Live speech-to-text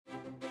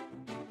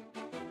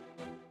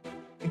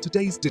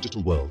today's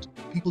digital world,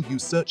 people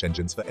use search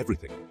engines for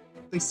everything.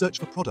 They search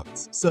for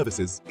products,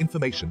 services,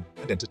 information,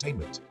 and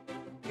entertainment.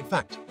 In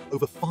fact,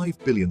 over 5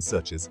 billion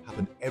searches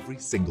happen every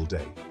single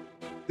day.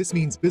 This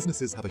means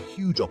businesses have a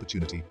huge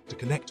opportunity to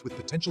connect with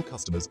potential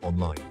customers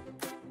online.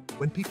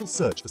 When people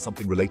search for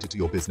something related to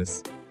your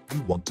business,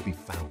 you want to be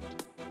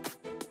found.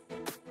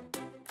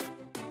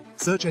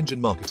 Search engine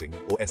marketing,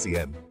 or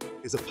SEM,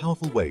 is a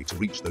powerful way to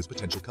reach those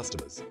potential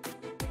customers.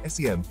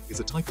 SEM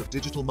is a type of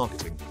digital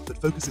marketing that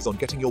focuses on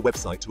getting your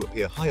website to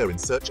appear higher in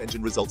search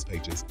engine results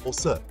pages, or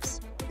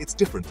SERPs. It's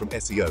different from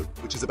SEO,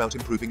 which is about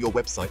improving your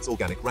website's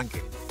organic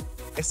ranking.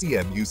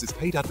 SEM uses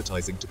paid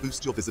advertising to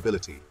boost your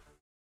visibility.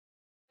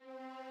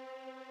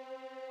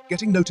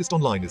 Getting noticed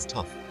online is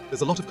tough.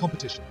 There's a lot of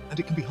competition, and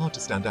it can be hard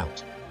to stand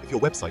out. If your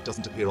website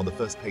doesn't appear on the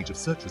first page of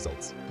search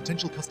results,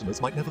 potential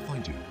customers might never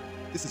find you.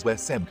 This is where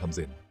SEM comes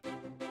in.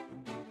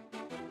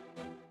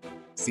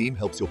 SEM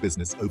helps your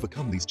business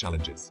overcome these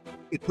challenges.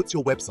 It puts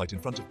your website in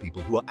front of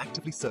people who are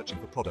actively searching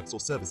for products or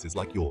services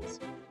like yours.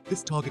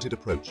 This targeted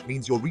approach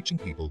means you're reaching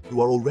people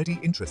who are already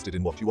interested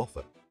in what you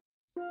offer.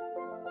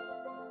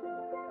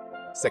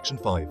 Section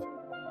 5.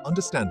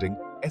 Understanding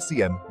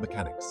SEM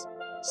mechanics.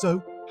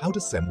 So, how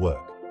does SEM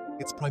work?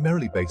 It's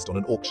primarily based on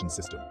an auction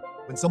system.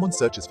 When someone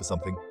searches for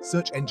something,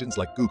 search engines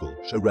like Google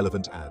show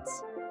relevant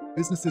ads.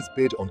 Businesses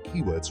bid on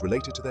keywords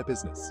related to their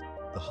business.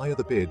 The higher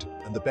the bid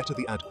and the better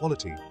the ad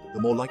quality,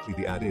 the more likely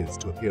the ad is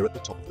to appear at the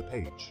top of the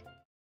page.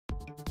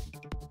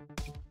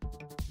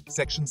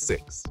 Section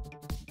 6.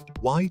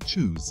 Why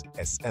choose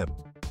SEM?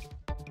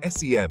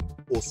 SEM,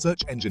 or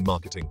search engine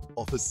marketing,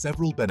 offers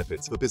several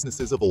benefits for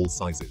businesses of all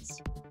sizes.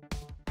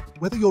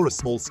 Whether you're a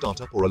small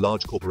startup or a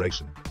large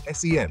corporation,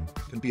 SEM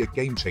can be a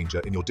game changer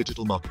in your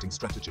digital marketing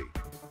strategy.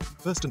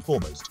 First and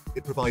foremost,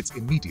 it provides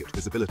immediate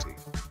visibility.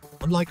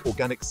 Unlike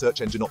organic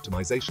search engine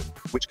optimization,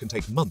 which can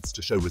take months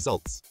to show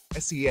results,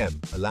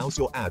 SEM allows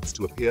your ads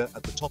to appear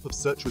at the top of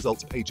search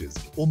results pages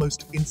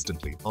almost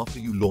instantly after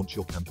you launch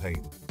your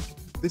campaign.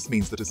 This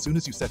means that as soon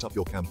as you set up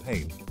your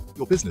campaign,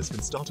 your business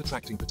can start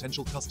attracting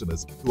potential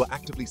customers who are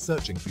actively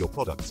searching for your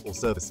products or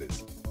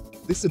services.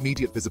 This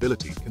immediate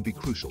visibility can be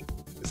crucial,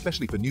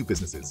 especially for new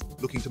businesses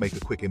looking to make a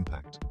quick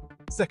impact.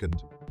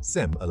 Second,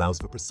 SEM allows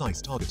for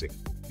precise targeting.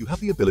 You have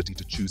the ability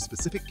to choose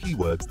specific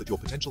keywords that your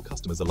potential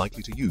customers are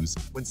likely to use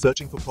when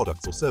searching for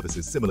products or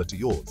services similar to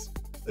yours.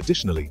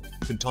 Additionally,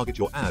 you can target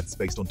your ads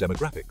based on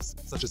demographics,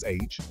 such as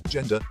age,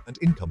 gender, and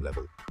income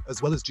level,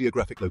 as well as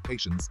geographic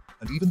locations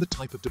and even the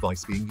type of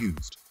device being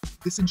used.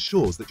 This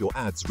ensures that your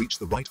ads reach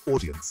the right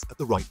audience at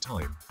the right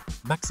time,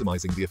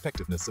 maximizing the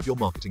effectiveness of your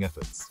marketing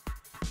efforts.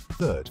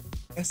 Third,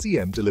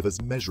 SEM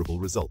delivers measurable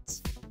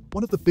results.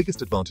 One of the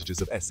biggest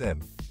advantages of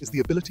SEM is the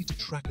ability to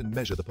track and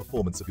measure the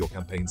performance of your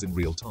campaigns in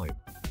real time.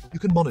 You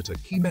can monitor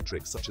key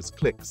metrics such as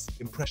clicks,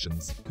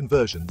 impressions,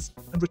 conversions,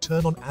 and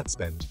return on ad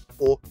spend,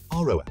 or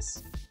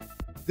ROAS.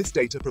 This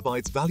data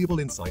provides valuable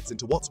insights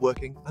into what's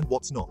working and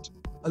what's not,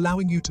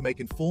 allowing you to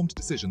make informed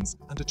decisions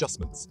and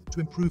adjustments to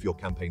improve your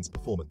campaign's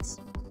performance.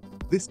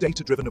 This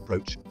data-driven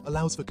approach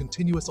allows for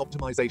continuous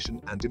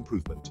optimization and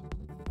improvement.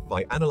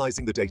 By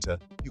analyzing the data,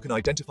 you can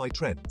identify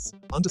trends,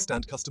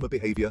 understand customer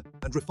behavior,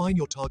 and refine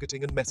your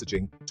targeting and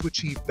messaging to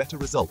achieve better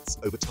results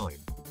over time.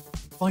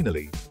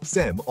 Finally,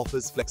 SEM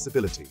offers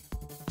flexibility.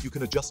 You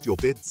can adjust your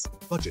bids,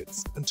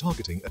 budgets, and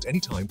targeting at any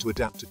time to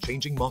adapt to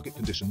changing market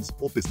conditions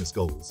or business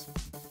goals.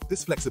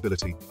 This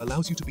flexibility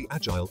allows you to be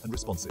agile and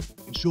responsive,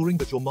 ensuring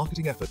that your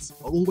marketing efforts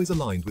are always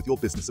aligned with your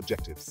business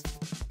objectives.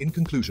 In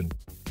conclusion,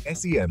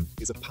 SEM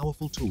is a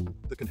powerful tool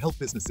that can help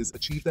businesses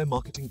achieve their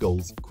marketing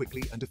goals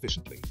quickly and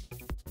efficiently.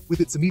 With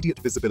its immediate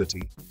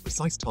visibility,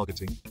 precise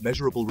targeting,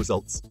 measurable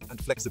results,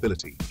 and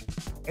flexibility,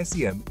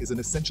 SEM is an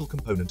essential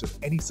component of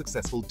any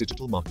successful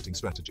digital marketing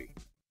strategy.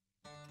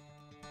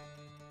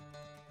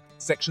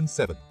 Section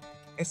 7.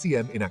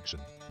 SEM in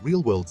action,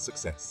 real-world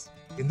success.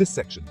 In this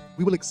section,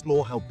 we will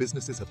explore how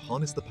businesses have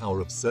harnessed the power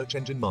of search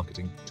engine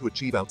marketing to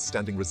achieve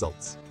outstanding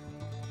results.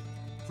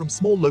 From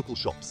small local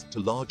shops to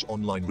large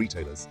online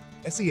retailers,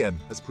 SEM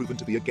has proven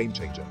to be a game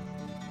changer.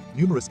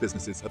 Numerous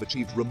businesses have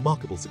achieved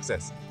remarkable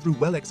success through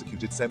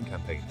well-executed SEM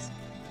campaigns.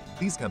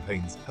 These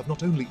campaigns have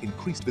not only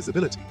increased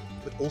visibility,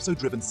 but also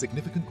driven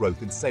significant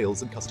growth in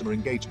sales and customer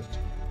engagement.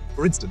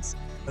 For instance,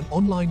 an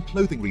online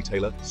clothing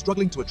retailer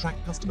struggling to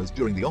attract customers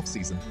during the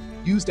off-season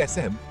used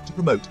SEM to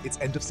promote its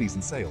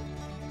end-of-season sale.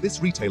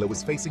 This retailer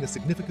was facing a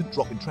significant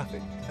drop in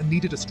traffic and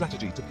needed a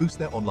strategy to boost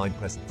their online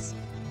presence.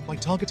 By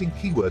targeting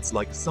keywords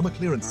like summer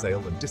clearance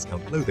sale and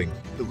discount clothing,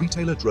 the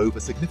retailer drove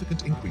a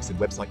significant increase in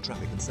website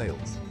traffic and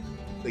sales.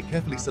 They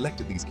carefully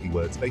selected these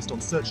keywords based on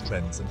search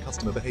trends and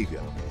customer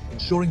behavior,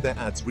 ensuring their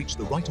ads reached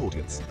the right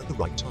audience at the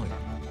right time.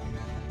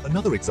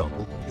 Another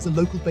example is a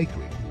local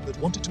bakery that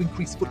wanted to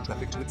increase foot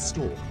traffic to its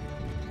store.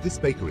 This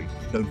bakery,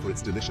 known for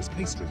its delicious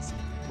pastries,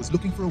 was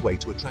looking for a way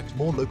to attract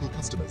more local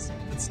customers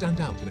and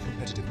stand out in a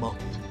competitive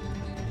market.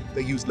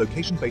 They used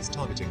location-based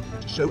targeting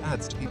to show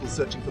ads to people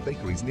searching for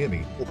bakeries near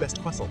me or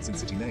best croissants in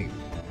city name.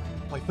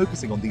 By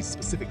focusing on these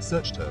specific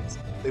search terms,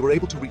 they were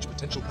able to reach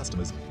potential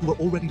customers who were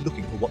already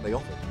looking for what they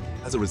offered.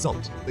 As a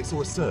result, they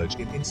saw a surge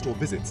in in-store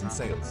visits and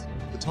sales.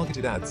 The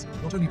targeted ads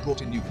not only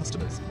brought in new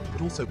customers,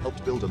 but also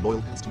helped build a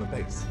loyal customer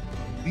base.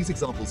 These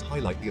examples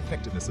highlight the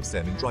effectiveness of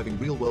SEM in driving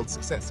real-world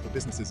success for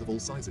businesses of all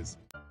sizes.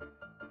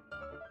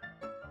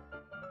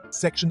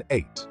 Section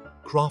 8.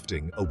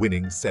 Crafting a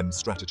winning SEM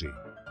strategy.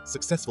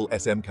 Successful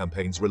SEM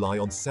campaigns rely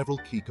on several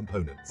key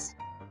components.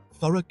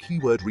 Thorough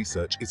keyword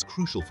research is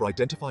crucial for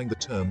identifying the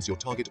terms your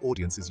target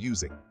audience is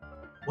using.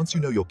 Once you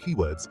know your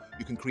keywords,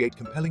 you can create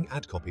compelling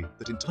ad copy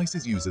that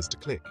entices users to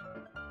click.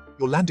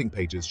 Your landing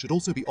pages should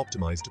also be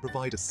optimized to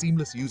provide a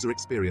seamless user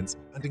experience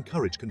and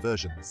encourage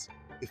conversions.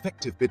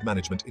 Effective bid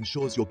management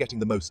ensures you're getting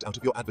the most out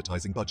of your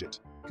advertising budget.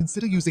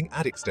 Consider using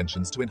ad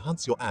extensions to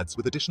enhance your ads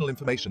with additional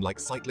information like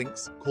site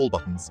links, call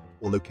buttons,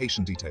 or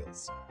location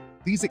details.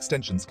 These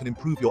extensions can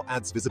improve your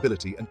ads'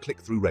 visibility and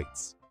click-through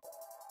rates.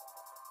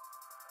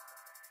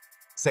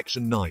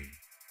 Section 9.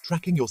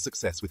 Tracking your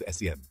success with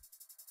SEM.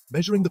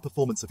 Measuring the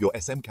performance of your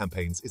SEM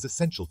campaigns is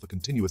essential for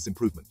continuous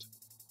improvement.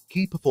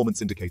 Key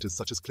performance indicators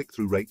such as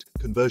click-through rate,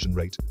 conversion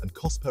rate, and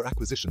cost per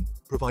acquisition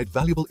provide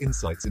valuable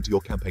insights into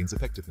your campaign's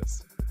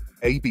effectiveness.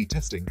 A/B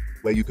testing,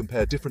 where you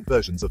compare different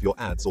versions of your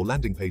ads or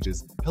landing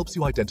pages, helps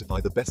you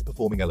identify the best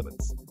performing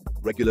elements.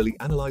 Regularly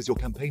analyze your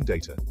campaign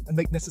data and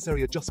make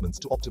necessary adjustments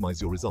to optimize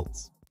your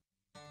results.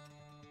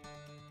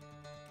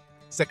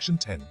 Section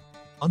 10.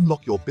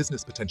 Unlock your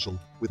business potential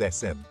with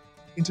SEM.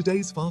 In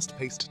today's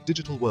fast-paced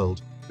digital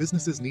world,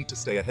 businesses need to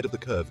stay ahead of the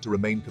curve to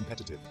remain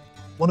competitive.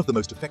 One of the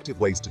most effective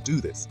ways to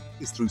do this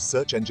is through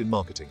search engine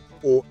marketing,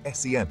 or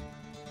SEM.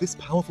 This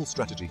powerful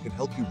strategy can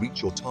help you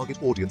reach your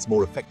target audience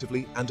more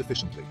effectively and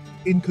efficiently.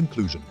 In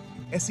conclusion,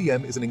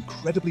 SEM is an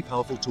incredibly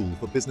powerful tool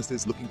for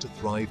businesses looking to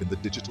thrive in the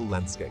digital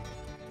landscape.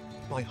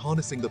 By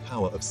harnessing the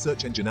power of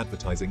search engine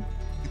advertising,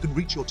 you can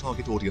reach your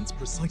target audience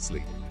precisely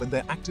when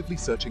they're actively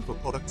searching for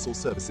products or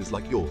services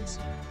like yours.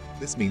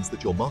 This means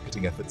that your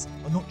marketing efforts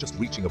are not just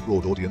reaching a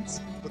broad audience,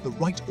 but the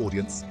right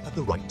audience at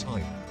the right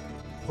time.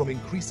 From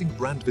increasing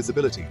brand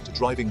visibility to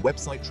driving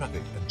website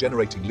traffic and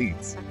generating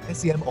leads,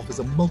 SEM offers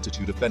a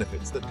multitude of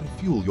benefits that can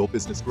fuel your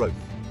business growth.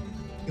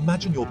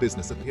 Imagine your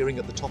business appearing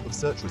at the top of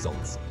search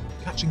results,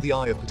 catching the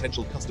eye of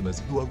potential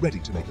customers who are ready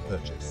to make a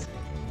purchase.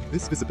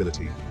 This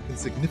visibility can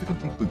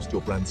significantly boost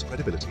your brand's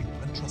credibility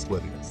and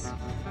trustworthiness.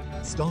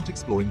 Start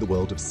exploring the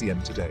world of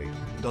SEM today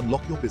and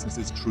unlock your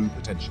business's true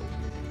potential.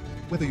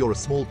 Whether you're a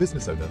small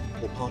business owner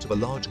or part of a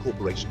large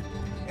corporation,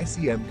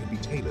 SEM can be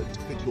tailored to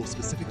fit your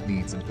specific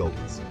needs and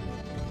goals.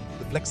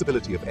 The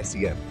flexibility of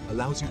SEM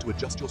allows you to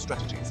adjust your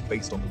strategies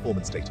based on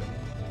performance data,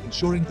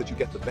 ensuring that you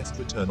get the best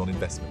return on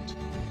investment.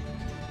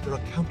 There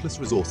are countless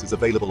resources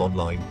available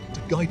online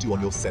to guide you on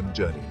your SEM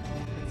journey.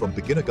 From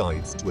beginner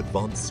guides to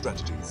advanced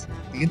strategies,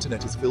 the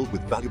internet is filled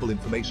with valuable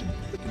information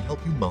that can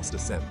help you master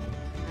SEM.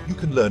 You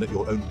can learn at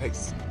your own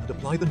pace and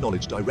apply the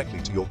knowledge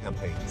directly to your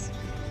campaigns.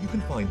 You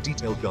can find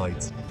detailed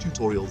guides,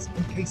 tutorials,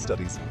 and case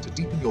studies to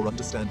deepen your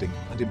understanding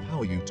and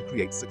empower you to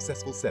create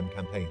successful SEM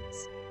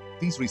campaigns.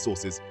 These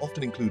resources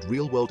often include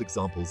real-world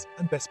examples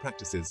and best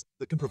practices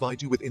that can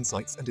provide you with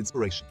insights and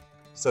inspiration.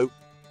 So,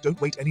 don't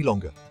wait any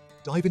longer.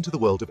 Dive into the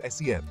world of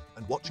SEM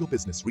and watch your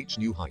business reach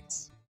new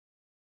heights.